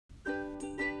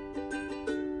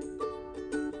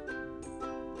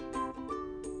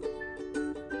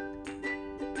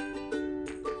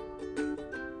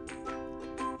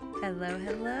Hello,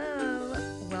 hello.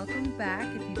 Welcome back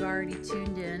if you've already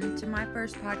tuned in to my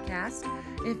first podcast.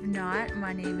 If not,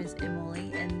 my name is Emily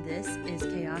and this is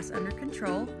Chaos Under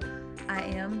Control. I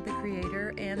am the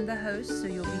creator and the host, so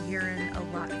you'll be hearing a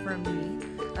lot from me.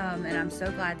 And I'm so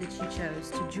glad that you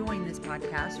chose to join this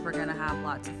podcast. We're going to have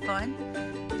lots of fun.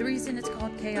 The reason it's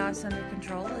called Chaos Under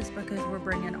Control is because we're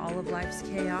bringing all of life's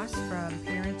chaos from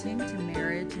parenting to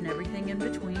marriage and everything in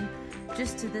between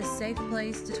just to this safe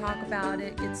place to talk about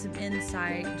it, get some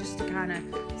insight, just to kind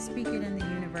of speak it in the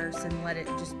universe and let it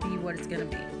just be what it's going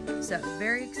to be. So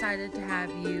very excited to have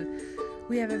you.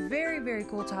 We have a very, very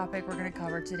cool topic we're going to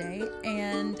cover today,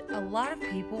 and a lot of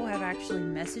people have actually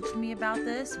messaged me about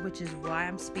this, which is why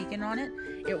I'm speaking on it.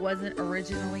 It wasn't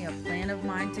originally a plan of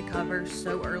mine to cover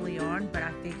so early on, but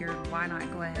I figured why not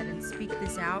go ahead and speak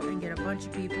this out and get a bunch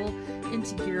of people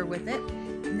into gear with it.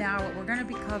 Now, we're going to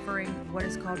be covering what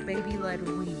is called baby-led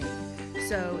weaning.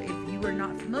 So if you are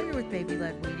not familiar with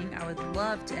baby-led weaning, I would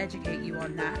love to educate you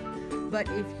on that. But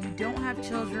if you don't have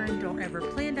children, don't ever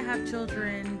plan to have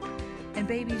children, and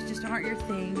babies just aren't your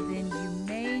thing, then you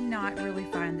may not really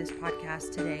find this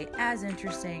podcast today as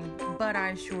interesting, but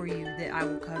I assure you that I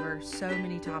will cover so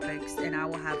many topics and I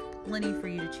will have plenty for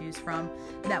you to choose from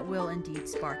that will indeed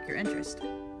spark your interest.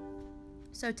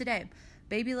 So today,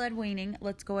 baby-led weaning,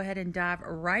 let's go ahead and dive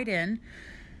right in.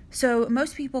 So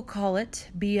most people call it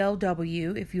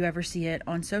BLW if you ever see it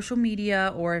on social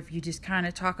media, or if you just kind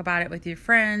of talk about it with your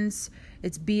friends,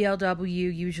 it's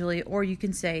BLW usually, or you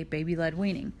can say baby-led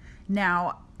weaning.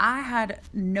 Now, I had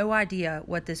no idea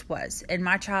what this was, and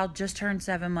my child just turned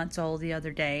 7 months old the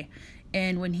other day,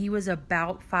 and when he was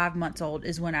about 5 months old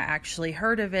is when I actually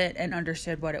heard of it and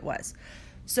understood what it was.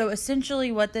 So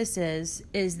essentially what this is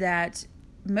that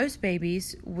most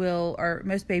babies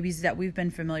that we've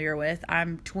been familiar with,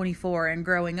 I'm 24 and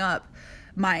growing up,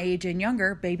 my age and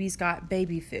younger, babies got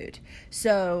baby food.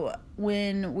 So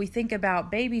when we think about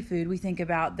baby food, we think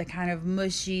about the kind of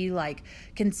mushy, like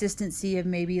consistency of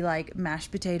maybe like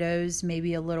mashed potatoes,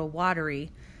 maybe a little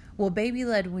watery. Well,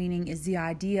 baby-led weaning is the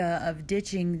idea of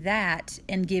ditching that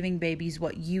and giving babies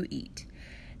what you eat.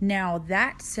 Now,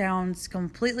 that sounds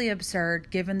completely absurd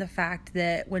given the fact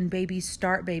that when babies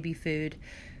start baby food,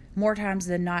 more times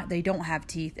than not, they don't have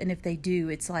teeth. And if they do,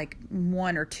 it's like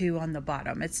 1 or 2 on the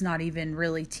bottom. It's not even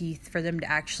really teeth for them to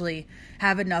actually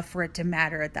have enough for it to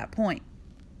matter at that point.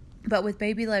 But with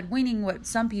baby-led weaning, what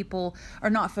some people are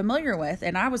not familiar with,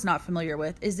 and I was not familiar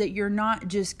with, is that you're not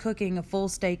just cooking a full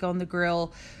steak on the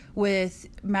grill with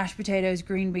mashed potatoes,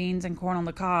 green beans, and corn on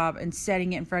the cob and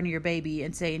setting it in front of your baby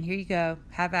and saying, here you go,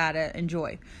 have at it,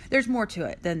 enjoy. There's more to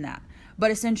it than that. But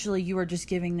essentially, you are just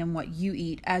giving them what you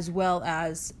eat, as well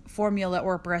as formula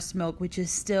or breast milk, which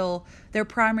is still their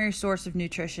primary source of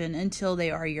nutrition until they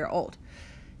are a year old.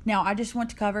 Now, I just want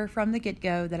to cover from the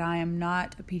get-go that I am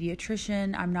not a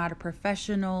pediatrician. I'm not a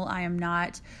professional. I am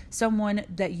not someone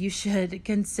that you should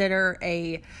consider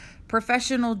a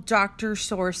professional doctor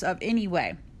source of any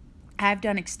way. I've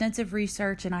done extensive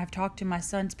research and I've talked to my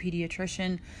son's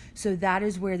pediatrician, so that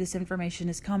is where this information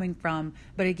is coming from.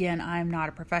 But again, I'm not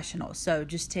a professional, so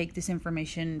just take this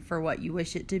information for what you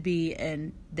wish it to be,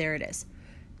 and there it is.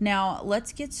 Now,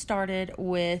 let's get started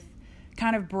with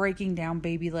kind of breaking down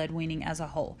baby-led weaning as a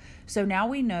whole. So now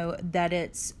we know that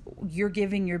you're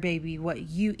giving your baby what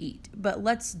you eat, but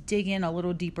let's dig in a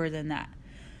little deeper than that.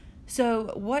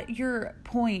 So what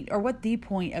the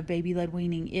point of baby-led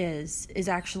weaning is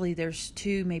actually there's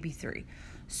 2, maybe 3.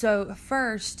 So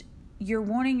first, you're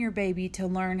wanting your baby to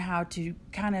learn how to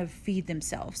kind of feed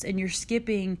themselves, and you're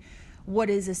skipping what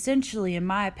is essentially, in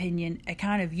my opinion, a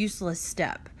kind of useless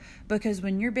step. Because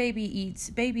when your baby eats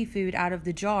baby food out of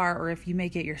the jar, or if you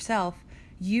make it yourself,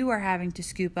 you are having to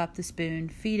scoop up the spoon,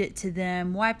 feed it to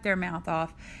them, wipe their mouth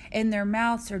off, and their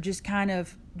mouths are just kind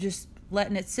of just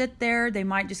letting it sit there. They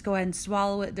might just go ahead and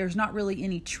swallow it. There's not really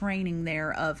any training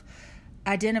there of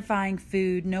identifying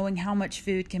food, knowing how much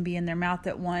food can be in their mouth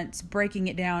at once, breaking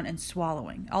it down, and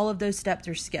swallowing. All of those steps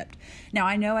are skipped. Now,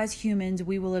 I know as humans,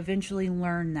 we will eventually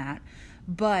learn that,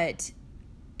 but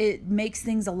it makes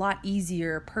things a lot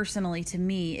easier, personally to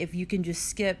me, if you can just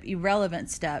skip irrelevant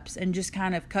steps and just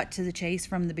kind of cut to the chase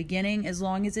from the beginning, as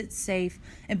long as it's safe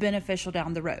and beneficial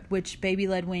down the road, which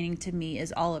baby-led weaning to me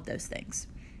is all of those things.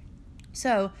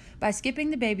 So by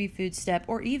skipping the baby food step,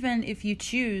 or even if you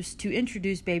choose to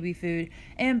introduce baby food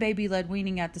and baby-led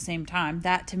weaning at the same time,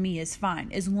 that to me is fine,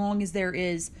 as long as there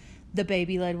is the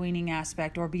baby-led weaning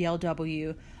aspect, or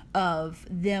BLW, of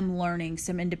them learning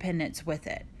some independence with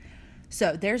it.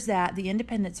 So there's that, the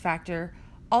independence factor.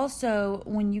 Also,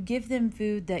 when you give them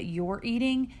food that you're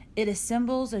eating, it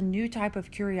assembles a new type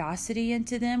of curiosity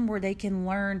into them where they can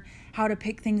learn how to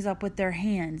pick things up with their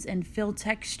hands and feel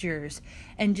textures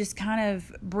and just kind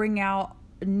of bring out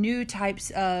new types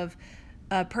of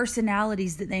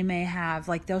personalities that they may have.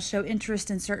 Like they'll show interest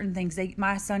in certain things.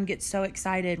 My son gets so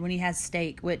excited when he has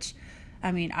steak, which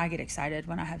I get excited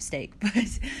when I have steak,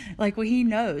 but like when he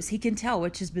knows, he can tell,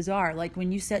 which is bizarre. Like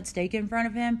when you set steak in front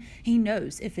of him, he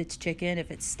knows if it's chicken, if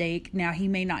it's steak. Now he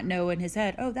may not know in his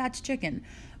head, oh, that's chicken,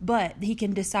 but he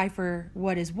can decipher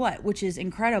what is what, which is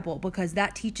incredible because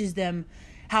that teaches them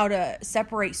how to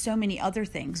separate so many other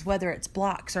things, whether it's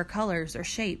blocks or colors or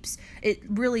shapes. It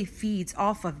really feeds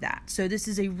off of that. So this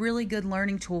is a really good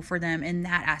learning tool for them in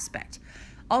that aspect.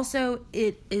 Also,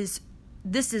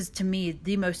 this is to me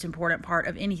the most important part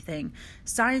of anything.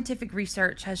 Scientific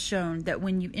research has shown that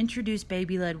when you introduce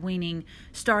baby-led weaning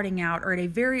starting out or at a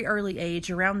very early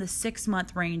age, around the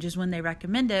 6-month range is when they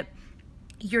recommend it,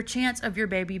 your chance of your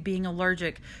baby being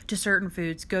allergic to certain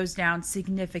foods goes down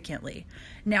significantly.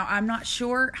 Now, I'm not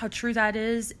sure how true that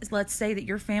is. Let's say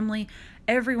that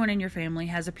everyone in your family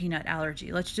has a peanut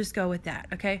allergy. Let's just go with that,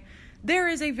 okay? There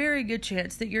is a very good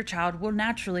chance that your child will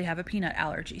naturally have a peanut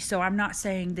allergy. So I'm not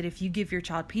saying that if you give your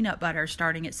child peanut butter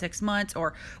starting at 6 months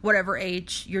or whatever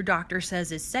age your doctor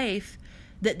says is safe,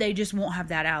 that they just won't have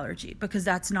that allergy, because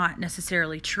that's not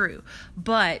necessarily true.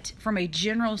 But from a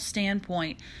general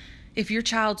standpoint, if your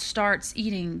child starts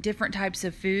eating different types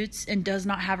of foods and does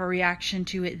not have a reaction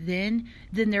to it then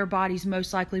their bodies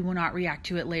most likely will not react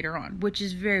to it later on, which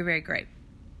is very, very great.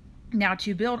 Now,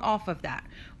 to build off of that,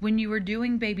 when you are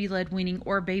doing baby-led weaning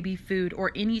or baby food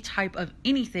or any type of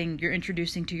anything you're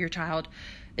introducing to your child,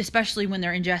 especially when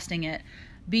they're ingesting it,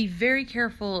 be very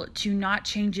careful to not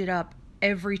change it up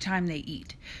every time they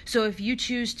eat. So if you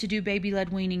choose to do baby-led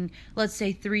weaning, let's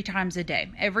say 3 times a day,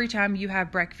 every time you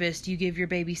have breakfast, you give your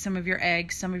baby some of your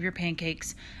eggs, some of your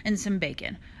pancakes, and some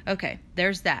bacon. Okay,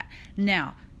 there's that.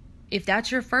 Now, if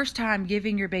that's your first time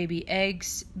giving your baby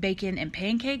eggs, bacon, and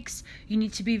pancakes, you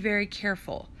need to be very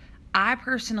careful. I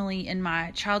personally, in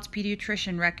my child's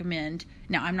pediatrician, recommend,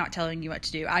 now I'm not telling you what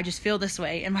to do, I just feel this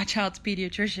way, and my child's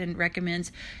pediatrician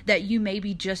recommends that you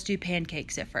maybe just do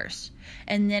pancakes at first.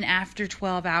 And then after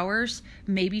 12 hours,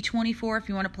 maybe 24 if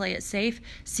you want to play it safe,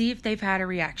 see if they've had a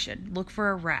reaction. Look for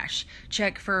a rash.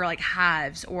 Check for like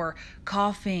hives or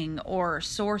coughing or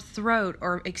sore throat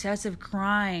or excessive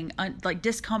crying, like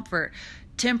discomfort,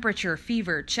 temperature,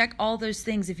 fever. Check all those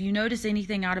things. If you notice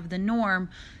anything out of the norm,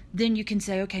 then you can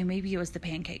say, okay, maybe it was the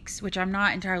pancakes, which I'm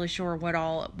not entirely sure what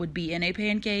all would be in a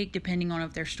pancake, depending on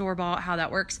if they're store-bought, how that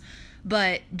works.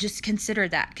 But just consider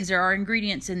that, because there are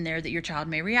ingredients in there that your child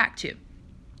may react to,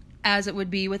 as it would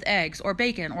be with eggs or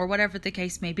bacon or whatever the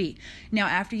case may be. Now,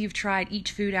 after you've tried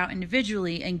each food out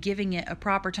individually and giving it a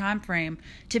proper time frame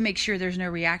to make sure there's no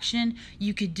reaction,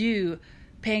 you could do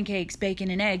pancakes,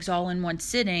 bacon, and eggs all in one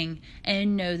sitting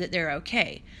and know that they're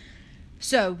okay.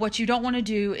 So what you don't want to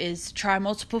do is try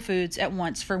multiple foods at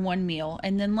once for one meal,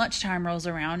 and then lunchtime rolls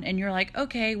around and you're like,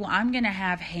 okay, well, I'm going to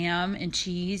have ham and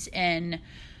cheese and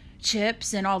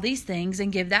chips and all these things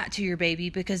and give that to your baby,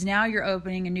 because now you're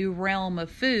opening a new realm of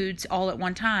foods all at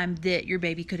one time that your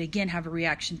baby could again have a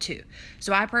reaction to.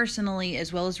 So I personally,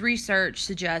 as well as research,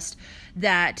 suggest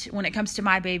that when it comes to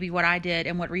my baby, what I did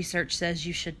and what research says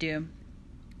you should do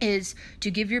is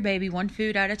to give your baby one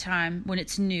food at a time when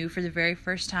it's new for the very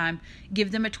first time.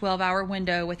 Give them a 12-hour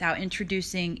window without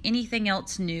introducing anything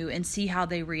else new and see how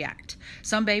they react.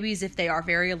 Some babies, if they are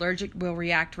very allergic, will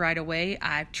react right away.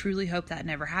 I truly hope that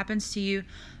never happens to you,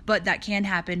 but that can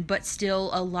happen. But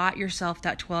still, allot yourself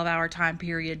that 12-hour time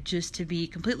period just to be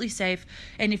completely safe.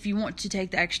 And if you want to take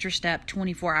the extra step,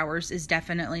 24 hours is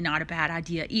definitely not a bad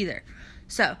idea either.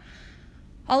 So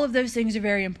all of those things are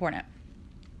very important.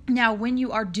 Now, when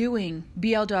you are doing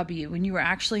BLW, when you are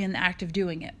actually in the act of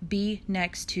doing it, be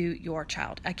next to your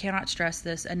child. I cannot stress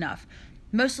this enough,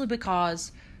 mostly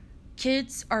because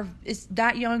kids is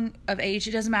that young of age.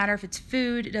 It doesn't matter if it's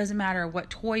food, it doesn't matter what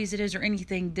toys it is or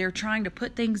anything. They're trying to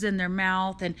put things in their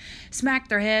mouth and smack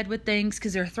their head with things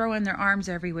because they're throwing their arms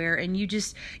everywhere. And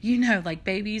like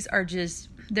babies are just,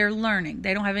 they're learning.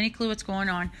 They don't have any clue what's going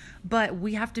on, but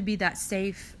we have to be that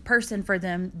safe person for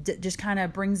them that just kind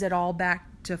of brings it all back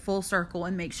to full circle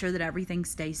and make sure that everything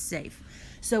stays safe.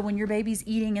 So when your baby's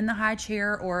eating in the high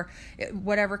chair or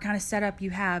whatever kind of setup you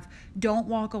have, don't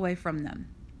walk away from them.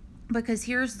 Because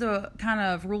here's the kind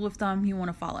of rule of thumb you want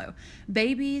to follow.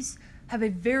 Babies have a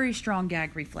very strong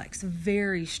gag reflex,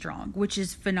 very strong, which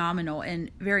is phenomenal and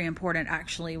very important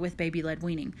actually with baby-led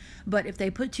weaning. But if they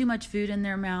put too much food in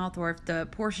their mouth, or if the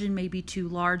portion may be too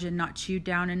large and not chewed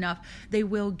down enough, they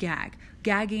will gag.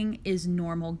 Gagging is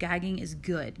normal. Gagging is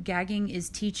good. Gagging is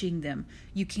teaching them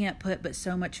you can't put but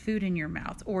so much food in your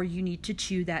mouth, or you need to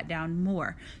chew that down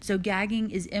more. So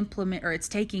gagging is it's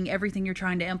taking everything you're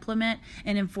trying to implement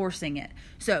and enforcing it.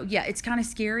 So yeah, it's kind of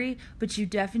scary, but you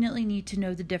definitely need to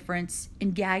know the difference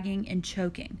in gagging and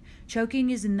choking.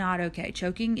 Choking is not okay.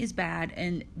 Choking is bad,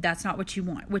 and that's not what you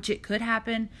want, which it could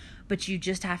happen, but you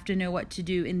just have to know what to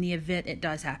do in the event it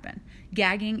does happen.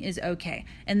 Gagging is okay.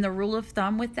 And the rule of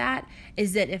thumb with that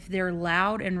is that if they're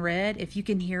loud and red, if you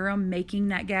can hear them making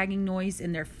that gagging noise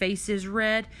and their face is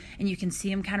red and you can see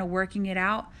them kind of working it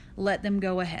out, let them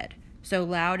go ahead. So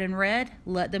loud and red,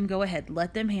 let them go ahead.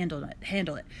 Let them handle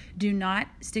it. Do not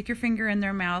stick your finger in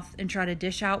their mouth and try to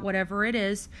dish out whatever it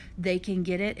is. They can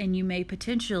get it, and you may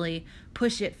potentially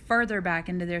push it further back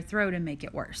into their throat and make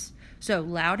it worse. So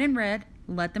loud and red,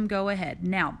 let them go ahead.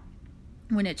 Now,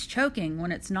 when it's choking,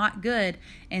 when it's not good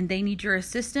and they need your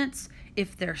assistance,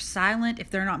 if they're silent, if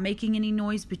they're not making any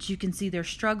noise, but you can see they're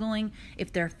struggling,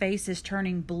 if their face is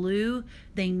turning blue,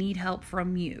 they need help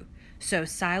from you. So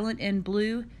silent and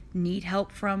blue, need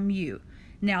help from you.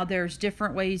 Now, there's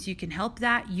different ways you can help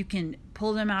that. You can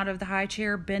pull them out of the high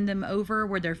chair, bend them over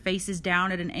where their face is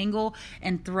down at an angle,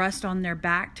 and thrust on their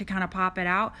back to kind of pop it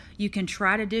out. You can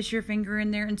try to dish your finger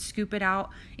in there and scoop it out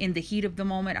in the heat of the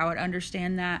moment. I would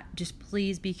understand that. Just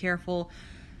please be careful,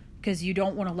 because you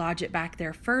don't want to lodge it back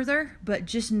there further. But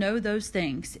just know those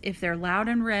things. If they're loud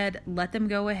and red, let them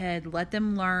go ahead. Let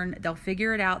them learn. They'll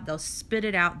figure it out. They'll spit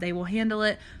it out. They will handle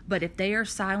it. But if they are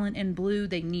silent and blue,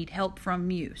 they need help from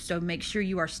you. So make sure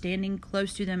you are standing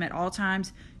close to them at all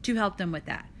times to help them with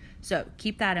that. So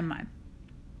keep that in mind.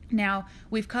 Now,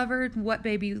 we've covered what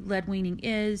baby-led weaning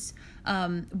is,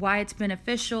 why it's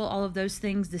beneficial, all of those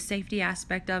things, the safety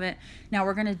aspect of it. Now,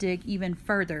 we're going to dig even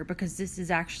further, because this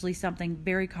is actually something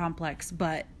very complex,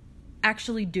 but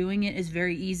actually doing it is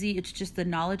very easy. It's just the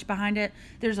knowledge behind it.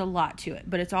 There's a lot to it,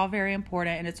 but it's all very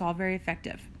important and it's all very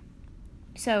effective.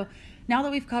 So now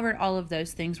that we've covered all of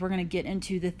those things, we're going to get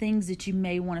into the things that you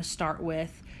may want to start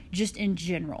with just in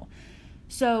general.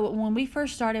 So when we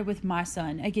first started with my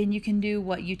son, again, you can do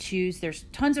what you choose. There's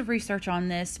tons of research on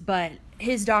this, but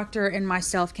his doctor and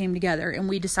myself came together and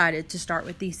we decided to start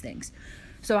with these things.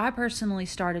 So I personally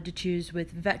started to choose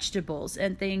with vegetables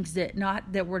and things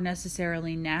that were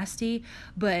necessarily nasty,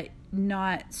 but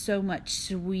not so much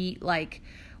sweet, like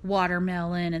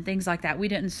watermelon and things like that. We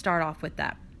didn't start off with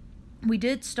that. We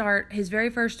did start, his very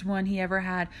first one he ever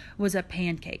had was a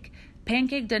pancake.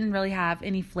 Pancake didn't really have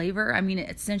any flavor. I mean,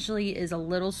 it essentially is a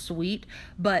little sweet,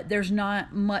 but there's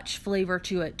not much flavor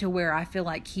to it to where I feel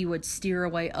like he would steer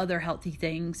away other healthy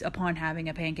things upon having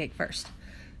a pancake first.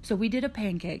 So we did a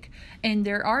pancake, and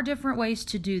there are different ways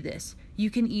to do this. You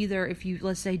can either, if you,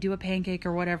 let's say, do a pancake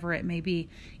or whatever it may be,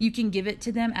 you can give it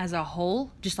to them as a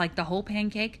whole, just like the whole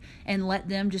pancake, and let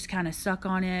them just kind of suck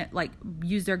on it, like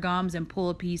use their gums and pull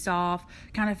a piece off,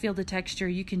 kind of feel the texture.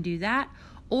 You can do that.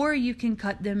 Or you can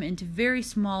cut them into very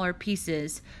smaller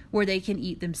pieces where they can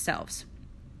eat themselves.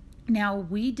 Now,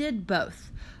 we did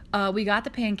both. We got the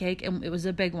pancake, and it was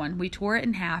a big one. We tore it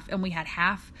in half, and we had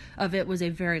half of it was a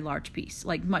very large piece,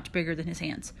 like much bigger than his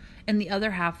hands. And the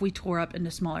other half we tore up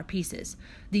into smaller pieces.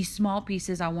 These small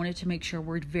pieces I wanted to make sure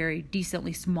were very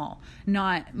decently small.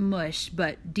 Not mush,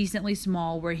 but decently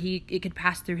small where it could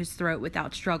pass through his throat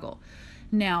without struggle.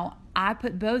 Now, I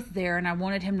put both there, and I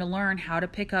wanted him to learn how to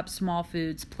pick up small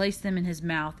foods, place them in his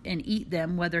mouth, and eat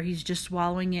them, whether he's just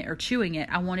swallowing it or chewing it.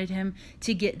 I wanted him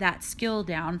to get that skill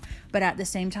down, but at the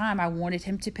same time, I wanted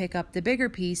him to pick up the bigger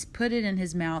piece, put it in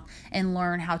his mouth, and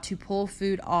learn how to pull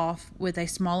food off with a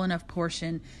small enough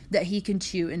portion that he can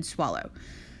chew and swallow.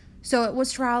 So it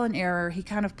was trial and error. He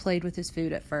kind of played with his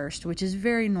food at first, which is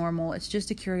very normal. It's just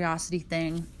a curiosity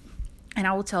thing. And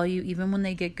I will tell you, even when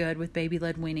they get good with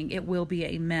baby-led weaning, it will be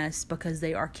a mess because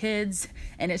they are kids,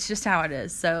 and it's just how it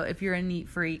is. So if you're a neat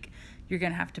freak, you're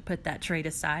going to have to put that trait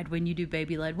aside when you do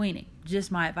baby-led weaning.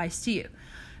 Just my advice to you.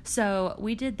 So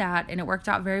we did that, and it worked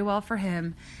out very well for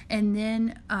him. And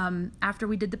then after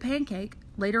we did the pancake,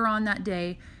 later on that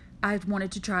day, I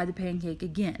wanted to try the pancake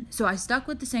again. So I stuck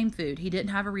with the same food. He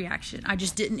didn't have a reaction. I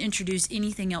just didn't introduce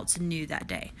anything else new that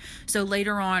day. So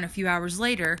later on, a few hours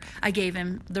later, I gave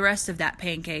him the rest of that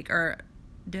pancake. Or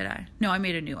did I? No, I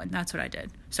made a new one. That's what I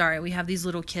did. Sorry, we have these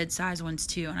little kid-size ones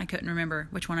too, and I couldn't remember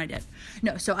which one I did.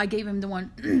 No, so I gave him the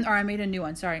one, or I made a new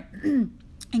one, sorry,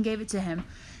 and gave it to him.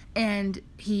 And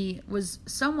he was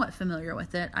somewhat familiar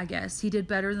with it, I guess. He did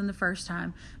better than the first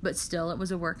time, but still it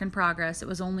was a work in progress. It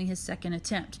was only his second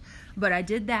attempt. But I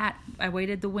did that. I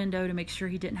waited the window to make sure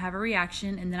he didn't have a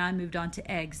reaction, and then I moved on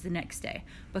to eggs the next day,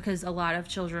 because a lot of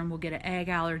children will get an egg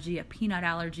allergy, a peanut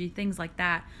allergy, things like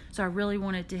that. So I really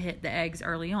wanted to hit the eggs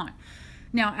early on.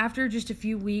 Now, after just a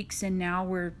few weeks, and now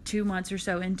we're 2 months or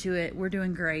so into it, we're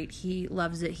doing great. He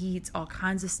loves it. He eats all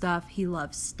kinds of stuff. He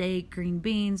loves steak, green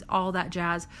beans, all that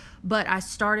jazz. But I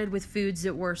started with foods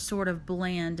that were sort of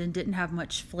bland and didn't have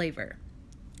much flavor.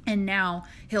 And now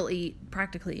he'll eat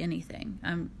practically anything.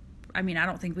 I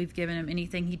don't think we've given him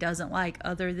anything he doesn't like,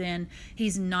 other than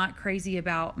he's not crazy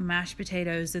about mashed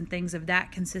potatoes and things of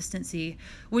that consistency,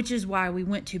 which is why we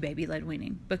went to baby-led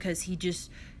weaning, because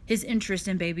his interest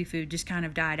in baby food just kind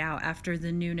of died out after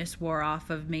the newness wore off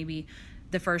of maybe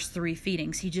the first 3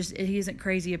 feedings. He isn't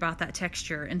crazy about that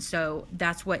texture. And so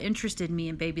that's what interested me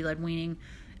in baby-led weaning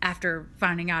after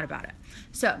finding out about it.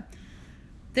 So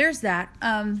there's that.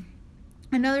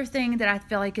 Another thing that I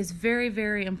feel like is very,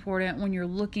 very important when you're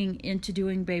looking into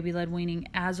doing baby-led weaning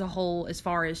as a whole, as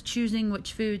far as choosing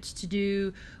which foods to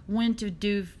do, when to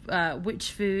do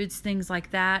which foods, things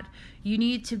like that, you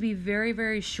need to be very,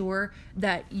 very sure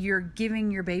that you're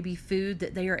giving your baby food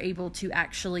that they are able to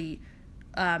actually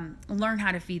learn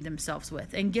how to feed themselves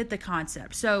with and get the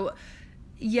concept. So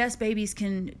yes, babies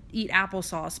can eat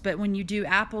applesauce, but when you do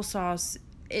applesauce,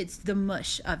 it's the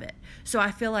mush of it. So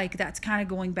I feel like that's kind of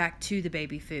going back to the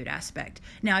baby food aspect.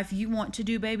 Now, if you want to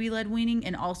do baby-led weaning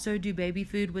and also do baby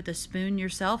food with a spoon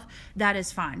yourself, that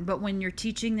is fine. But when you're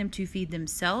teaching them to feed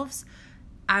themselves,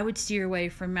 I would steer away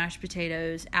from mashed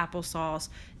potatoes, applesauce,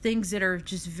 things that are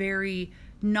just very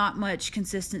not much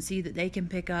consistency that they can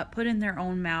pick up, put in their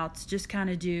own mouths, just kind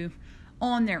of do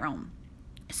on their own.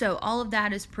 So all of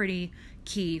that is pretty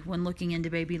key when looking into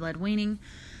baby-led weaning.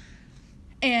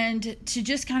 And to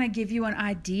just kind of give you an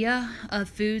idea of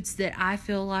foods that I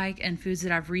feel like and foods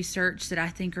that I've researched that I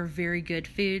think are very good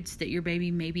foods that your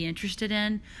baby may be interested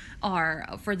in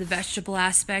are, for the vegetable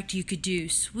aspect, you could do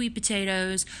sweet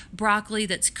potatoes, broccoli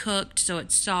that's cooked so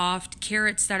it's soft,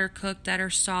 carrots that are cooked that are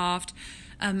soft.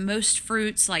 Most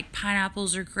fruits like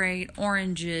pineapples are great,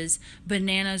 oranges,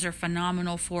 bananas are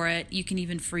phenomenal for it. You can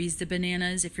even freeze the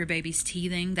bananas if your baby's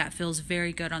teething. That feels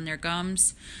very good on their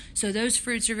gums. So those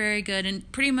fruits are very good,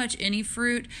 and pretty much any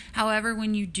fruit. However,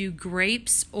 when you do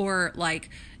grapes, or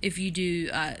like if you do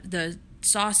the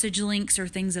sausage links or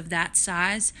things of that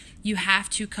size, you have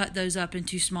to cut those up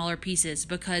into smaller pieces,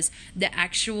 because the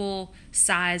actual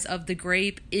size of the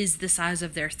grape is the size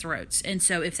of their throats. And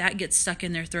so if that gets stuck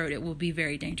in their throat, it will be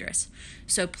very dangerous.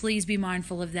 So please be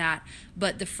mindful of that.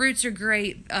 But the fruits are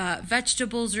great.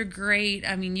 Vegetables are great.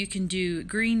 I mean, you can do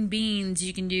green beans,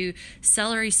 you can do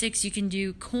celery sticks, you can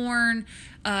do corn.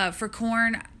 For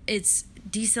corn, it's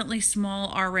decently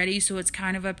small already, so it's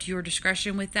kind of up to your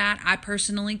discretion with that. I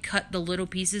personally cut the little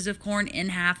pieces of corn in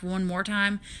half one more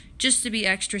time just to be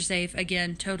extra safe.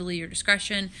 Again, totally your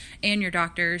discretion and your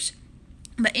doctor's.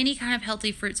 But any kind of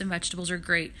healthy fruits and vegetables are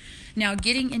great. Now,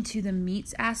 getting into the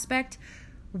meats aspect,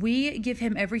 we give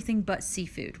him everything but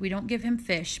seafood. We don't give him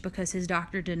fish because his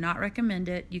doctor did not recommend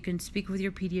it. You can speak with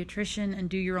your pediatrician and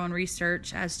do your own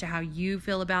research as to how you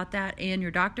feel about that and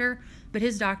your doctor. But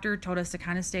his doctor told us to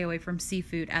kind of stay away from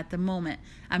seafood at the moment.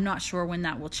 I'm not sure when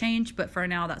that will change, but for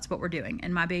now, that's what we're doing.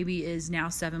 And my baby is now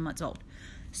 7 months old.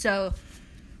 So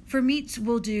for meats,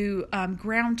 we'll do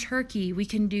ground turkey. We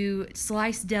can do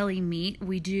sliced deli meat.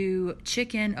 We do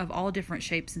chicken of all different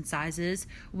shapes and sizes.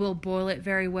 We'll boil it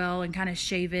very well and kind of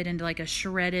shave it into like a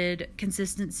shredded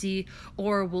consistency,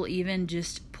 or we'll even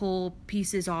just pull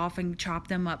pieces off and chop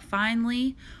them up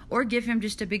finely, or give him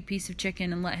just a big piece of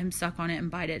chicken and let him suck on it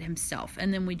and bite it himself.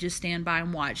 And then we just stand by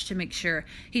and watch to make sure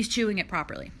he's chewing it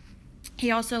properly.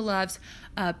 He also loves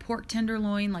pork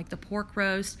tenderloin, like the pork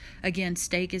roast. Again,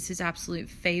 steak is his absolute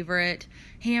favorite.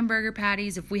 Hamburger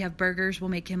patties. If we have burgers, we'll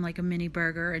make him like a mini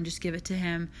burger and just give it to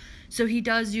him. So he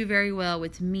does do very well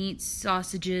with meats,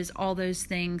 sausages, all those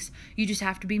things. You just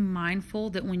have to be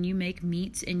mindful that when you make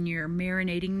meats and you're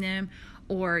marinating them,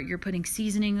 or you're putting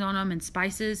seasonings on them and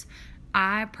spices,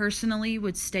 I personally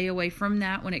would stay away from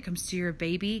that when it comes to your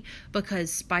baby,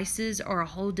 because spices are a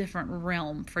whole different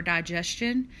realm for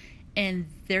digestion. And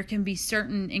there can be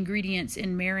certain ingredients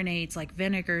in marinades like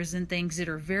vinegars and things that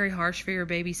are very harsh for your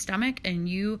baby's stomach, and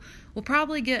you will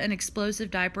probably get an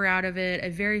explosive diaper out of it, a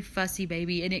very fussy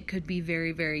baby, and it could be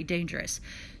very, very dangerous.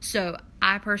 So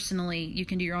I personally, you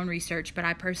can do your own research, but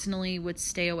I personally would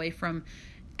stay away from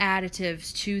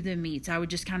additives to the meats. I would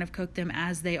just kind of cook them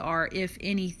as they are, if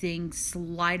anything,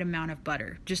 slight amount of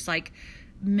butter, just like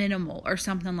minimal or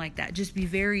something like that. Just be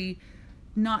very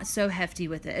not so hefty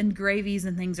with it. And gravies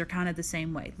and things are kind of the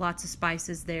same way. Lots of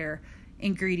spices there,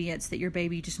 ingredients that your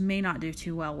baby just may not do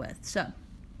too well with. So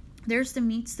there's the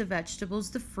meats, the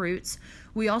vegetables, the fruits.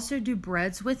 We also do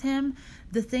breads with him.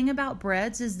 The thing about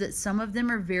breads is that some of them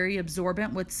are very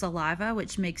absorbent with saliva,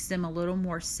 which makes them a little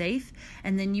more safe.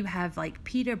 And then you have like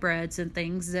pita breads and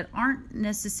things that aren't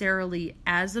necessarily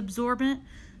as absorbent,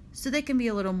 so they can be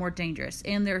a little more dangerous,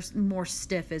 and they're more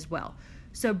stiff as well.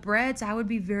 So breads, I would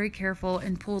be very careful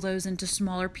and pull those into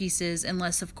smaller pieces,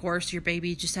 unless, of course, your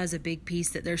baby just has a big piece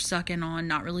that they're sucking on,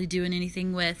 not really doing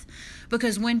anything with.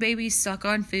 Because when babies suck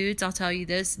on foods, I'll tell you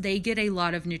this, they get a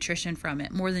lot of nutrition from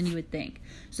it, more than you would think.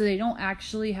 So they don't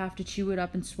actually have to chew it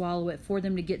up and swallow it for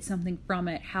them to get something from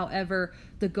it. However,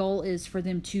 the goal is for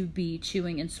them to be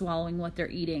chewing and swallowing what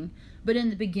they're eating. But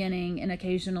in the beginning, and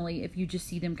occasionally, if you just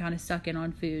see them kind of sucking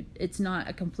on food, it's not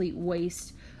a complete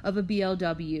waste of a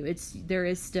BLW. There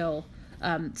is still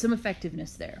some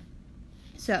effectiveness there.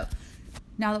 So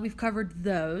now that we've covered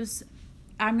those,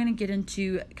 I'm going to get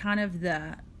into kind of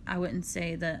I wouldn't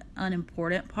say the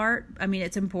unimportant part. I mean,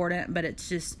 it's important, but it's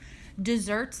just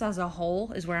desserts as a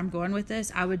whole is where I'm going with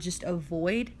this. I would just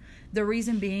avoid. The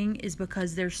reason being is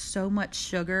because there's so much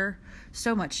sugar,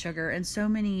 and so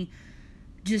many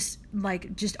just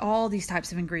all these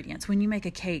types of ingredients. When you make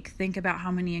a cake, think about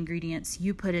how many ingredients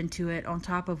you put into it on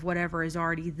top of whatever is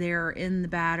already there in the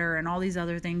batter and all these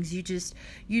other things.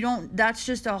 That's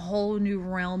just a whole new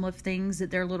realm of things that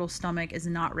their little stomach is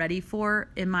not ready for,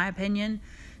 in my opinion.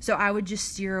 So I would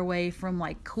just steer away from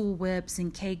like Cool Whips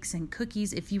and cakes and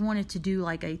cookies. If you wanted to do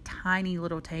like a tiny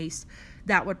little taste,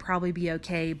 that would probably be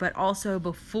okay. But also,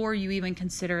 before you even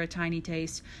consider a tiny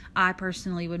taste, I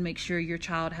personally would make sure your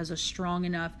child has a strong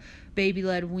enough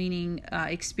baby-led weaning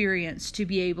experience to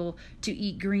be able to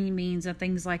eat green beans and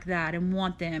things like that, and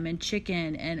want them, and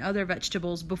chicken and other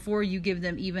vegetables, before you give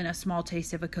them even a small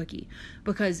taste of a cookie.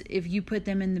 Because if you put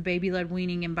them in the baby-led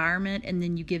weaning environment and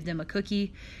then you give them a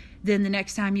cookie, then the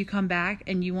next time you come back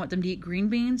and you want them to eat green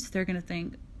beans, they're going to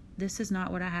think, this is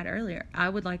not what I had earlier. I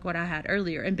would like what I had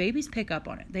earlier. And babies pick up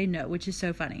on it. They know, which is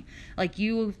so funny. Like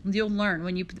you'll learn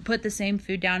when you put the same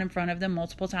food down in front of them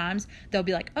multiple times, they'll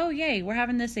be like, oh, yay, we're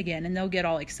having this again. And they'll get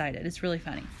all excited. It's really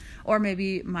funny. Or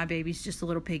maybe my baby's just a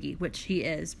little piggy, which he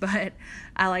is. But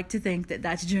I like to think that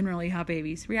that's generally how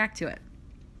babies react to it.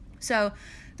 So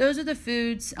those are the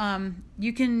foods.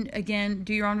 You can, again,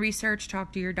 do your own research,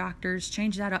 talk to your doctors,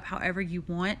 change that up however you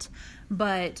want.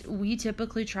 But we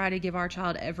typically try to give our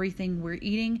child everything we're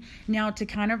eating. Now, to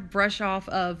kind of brush off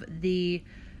of the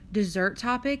dessert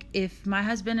topic, if my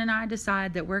husband and I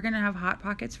decide that we're going to have Hot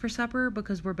Pockets for supper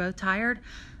because we're both tired,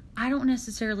 I don't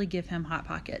necessarily give him Hot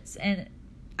Pockets. And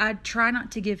I try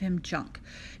not to give him junk.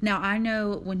 Now, I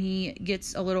know when he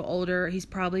gets a little older, he's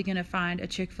probably going to find a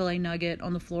Chick-fil-A nugget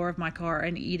on the floor of my car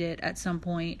and eat it at some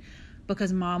point,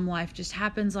 because mom life just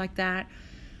happens like that.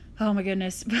 Oh my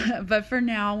goodness. But for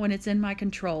now, when it's in my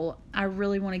control, I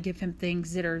really want to give him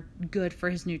things that are good for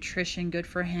his nutrition, good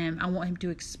for him. I want him to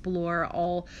explore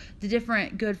all the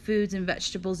different good foods and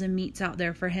vegetables and meats out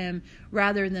there for him,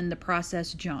 rather than the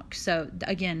processed junk. So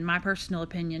again, my personal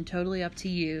opinion, totally up to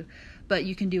you, but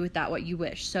you can do with that what you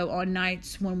wish. So on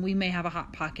nights when we may have a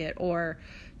Hot Pocket or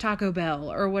Taco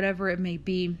Bell or whatever it may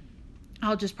be,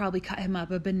 I'll just probably cut him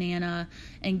up a banana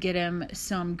and get him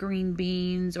some green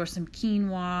beans or some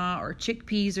quinoa or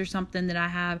chickpeas or something that I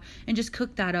have, and just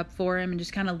cook that up for him and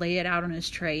just kind of lay it out on his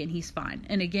tray, and he's fine.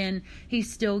 And again,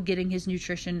 he's still getting his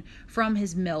nutrition from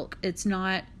his milk. It's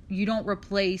not, you don't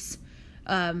replace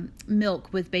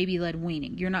milk with baby-led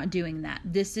weaning. You're not doing that.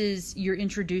 You're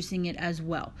introducing it as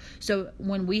well. So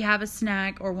when we have a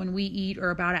snack or when we eat, or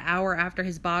about an hour after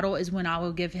his bottle, is when I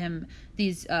will give him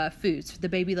these foods, the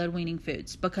baby-led weaning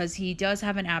foods, because he does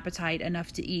have an appetite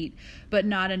enough to eat, but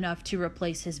not enough to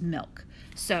replace his milk.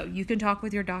 So you can talk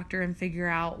with your doctor and figure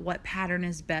out what pattern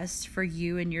is best for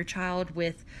you and your child,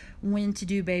 with when to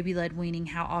do baby-led weaning,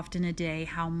 how often a day,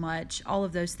 how much, all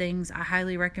of those things. I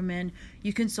highly recommend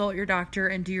you consult your doctor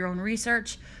and do your own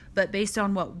research. But based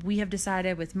on what we have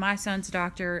decided with my son's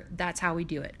doctor, that's how we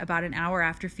do it. About an hour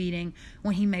after feeding,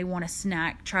 when he may want a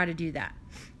snack, try to do that.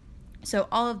 So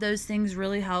all of those things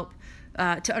really help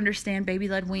to understand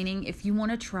baby-led weaning. If you want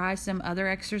to try some other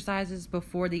exercises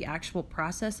before the actual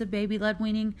process of baby-led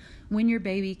weaning, when your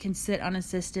baby can sit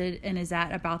unassisted and is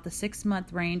at about the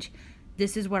 6-month range,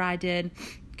 this is what I did.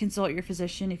 Consult your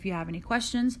physician if you have any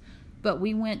questions. But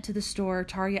we went to the store.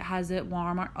 Target has it.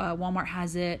 Walmart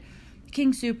has it.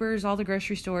 King Soopers, all the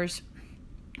grocery stores.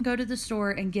 go to the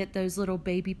store and get those little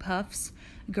baby puffs.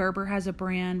 Gerber has a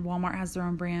brand, Walmart has their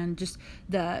own brand.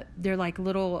 They're like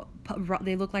little,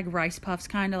 they look like rice puffs,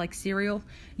 kind of like cereal.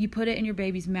 You put it in your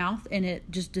baby's mouth and it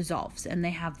just dissolves, and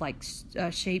they have like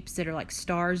shapes that are like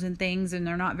stars and things, and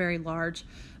they're not very large,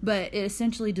 but it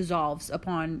essentially dissolves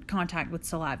upon contact with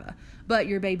saliva. But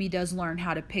your baby does learn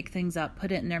how to pick things up,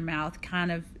 put it in their mouth,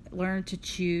 kind of learn to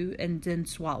chew and then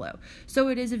swallow. So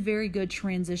it is a very good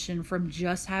transition from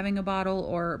just having a bottle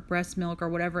or breast milk or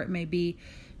whatever it may be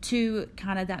to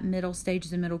kind of that middle stage,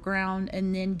 the middle ground,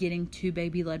 and then getting to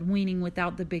baby-led weaning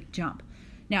without the big jump.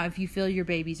 Now, if you feel your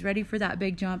baby's ready for that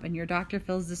big jump and your doctor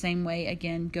feels the same way,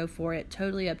 again, go for it.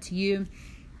 Totally up to you.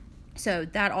 So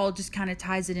that all just kind of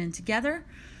ties it in together.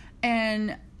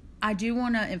 And I do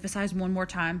want to emphasize one more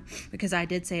time, because I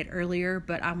did say it earlier,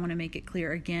 but I want to make it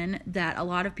clear again, that a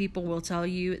lot of people will tell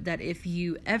you that if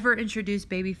you ever introduce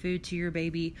baby food to your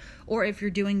baby, or if you're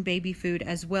doing baby food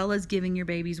as well as giving your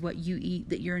babies what you eat,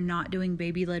 that you're not doing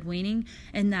baby-led weaning,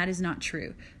 and that is not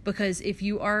true. Because if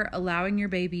you are allowing your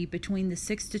baby between the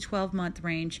 6 to 12 month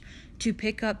range to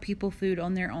pick up people food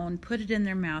on their own, put it in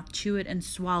their mouth, chew it, and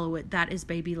swallow it, that is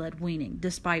baby-led weaning,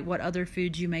 despite what other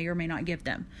foods you may or may not give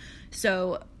them.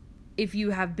 So if you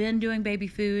have been doing baby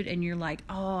food and you're like,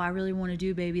 oh, I really want to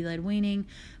do baby-led weaning,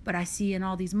 but I see in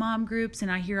all these mom groups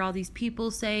and I hear all these people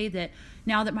say that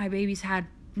now that my baby's had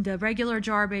the regular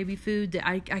jar baby food that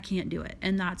I can't do it.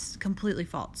 And that's completely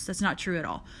false. That's not true at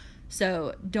all.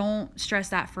 So don't stress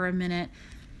that for a minute.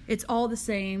 It's all the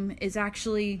same. It's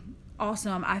actually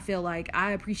awesome. I feel like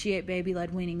I appreciate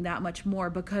baby-led weaning that much more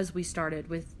because we started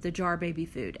with the jar baby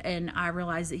food. And I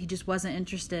realized that he just wasn't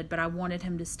interested, but I wanted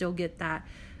him to still get that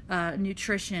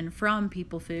nutrition from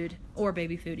people food or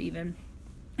baby food even.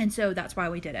 And so that's why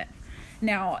we did it.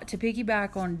 Now, to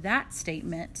piggyback on that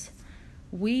statement,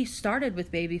 we started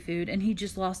with baby food and he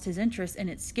just lost his interest, and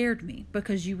it scared me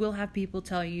because you will have people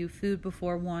tell you food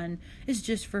before one is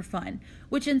just for fun,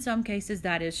 which in some cases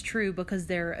that is true because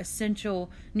their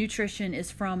essential nutrition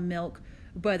is from milk,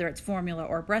 whether it's formula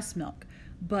or breast milk.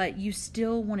 But you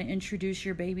still want to introduce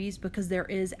your babies because there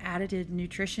is added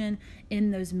nutrition in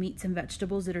those meats and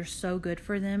vegetables that are so good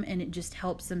for them, and it just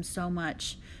helps them so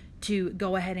much to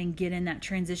go ahead and get in that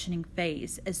transitioning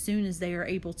phase as soon as they are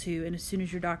able to and as soon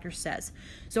as your doctor says.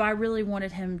 So I really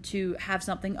wanted him to have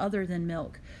something other than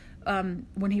milk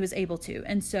when he was able to.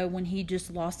 And so when he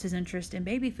just lost his interest in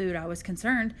baby food, I was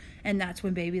concerned, and that's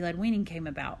when baby-led weaning came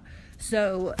about.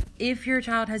 So if your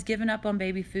child has given up on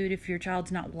baby food, if your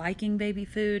child's not liking baby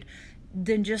food,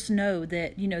 then just know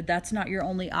that, that's not your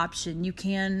only option. You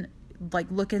can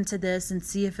look into this and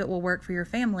see if it will work for your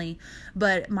family.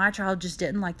 But my child just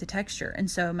didn't like the texture. And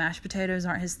so mashed potatoes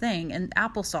aren't his thing, and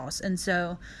applesauce. And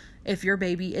so if your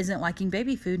baby isn't liking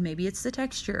baby food, maybe it's the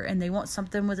texture and they want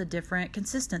something with a different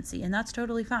consistency, and that's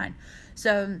totally fine.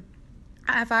 So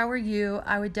if I were you,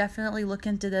 I would definitely look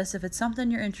into this. If it's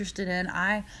something you're interested in,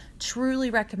 I truly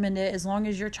recommend it as long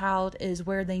as your child is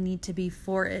where they need to be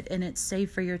for it and it's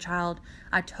safe for your child.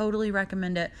 I totally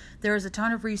recommend it. There is a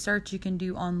ton of research you can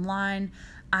do online.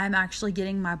 I'm actually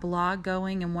getting my blog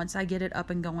going, and once I get it up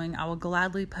and going, I will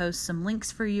gladly post some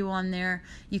links for you on there.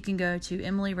 You can go to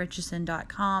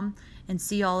emilyricheson.com and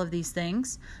see all of these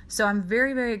things. So I'm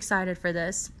very, very excited for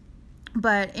this.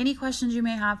 But any questions you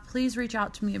may have, please reach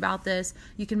out to me about this.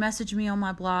 You can message me on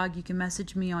my blog. You can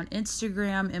message me on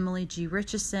Instagram, Emily G.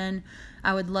 Richeson.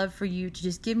 I would love for you to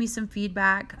just give me some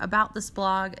feedback about this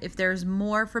blog. If there's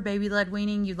more for baby-led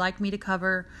weaning you'd like me to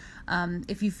cover,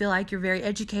 if you feel like you're very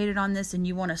educated on this and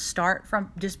you want to start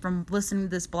from listening to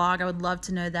this blog, I would love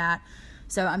to know that.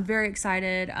 So I'm very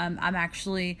excited.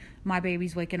 My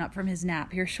baby's waking up from his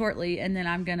nap here shortly, and then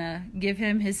I'm going to give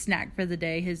him his snack for the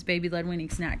day, his baby-led weaning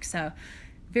snack. So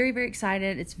very, very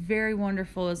excited. It's very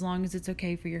wonderful as long as it's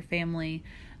okay for your family.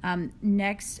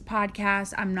 Next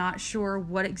podcast, I'm not sure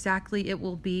what exactly it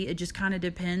will be. It just kind of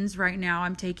depends. Right now,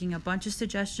 I'm taking a bunch of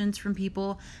suggestions from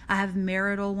people. I have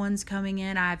marital ones coming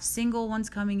in. I have single ones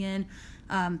coming in.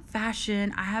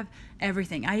 Fashion. I have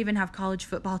everything. I even have college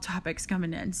football topics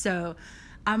coming in. So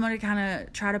I'm going to kind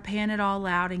of try to pan it all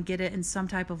out and get it in some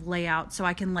type of layout so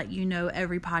I can let you know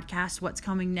every podcast what's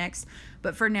coming next.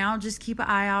 But for now, just keep an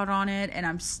eye out on it. And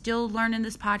I'm still learning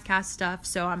this podcast stuff,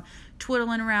 so I'm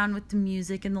twiddling around with the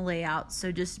music and the layout.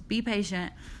 So just be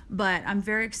patient. But I'm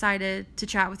very excited to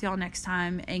chat with y'all next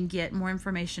time and get more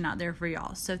information out there for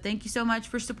y'all. So thank you so much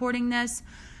for supporting this.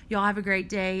 Y'all have a great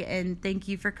day, and thank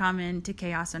you for coming to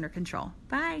Chaos Under Control.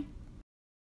 Bye.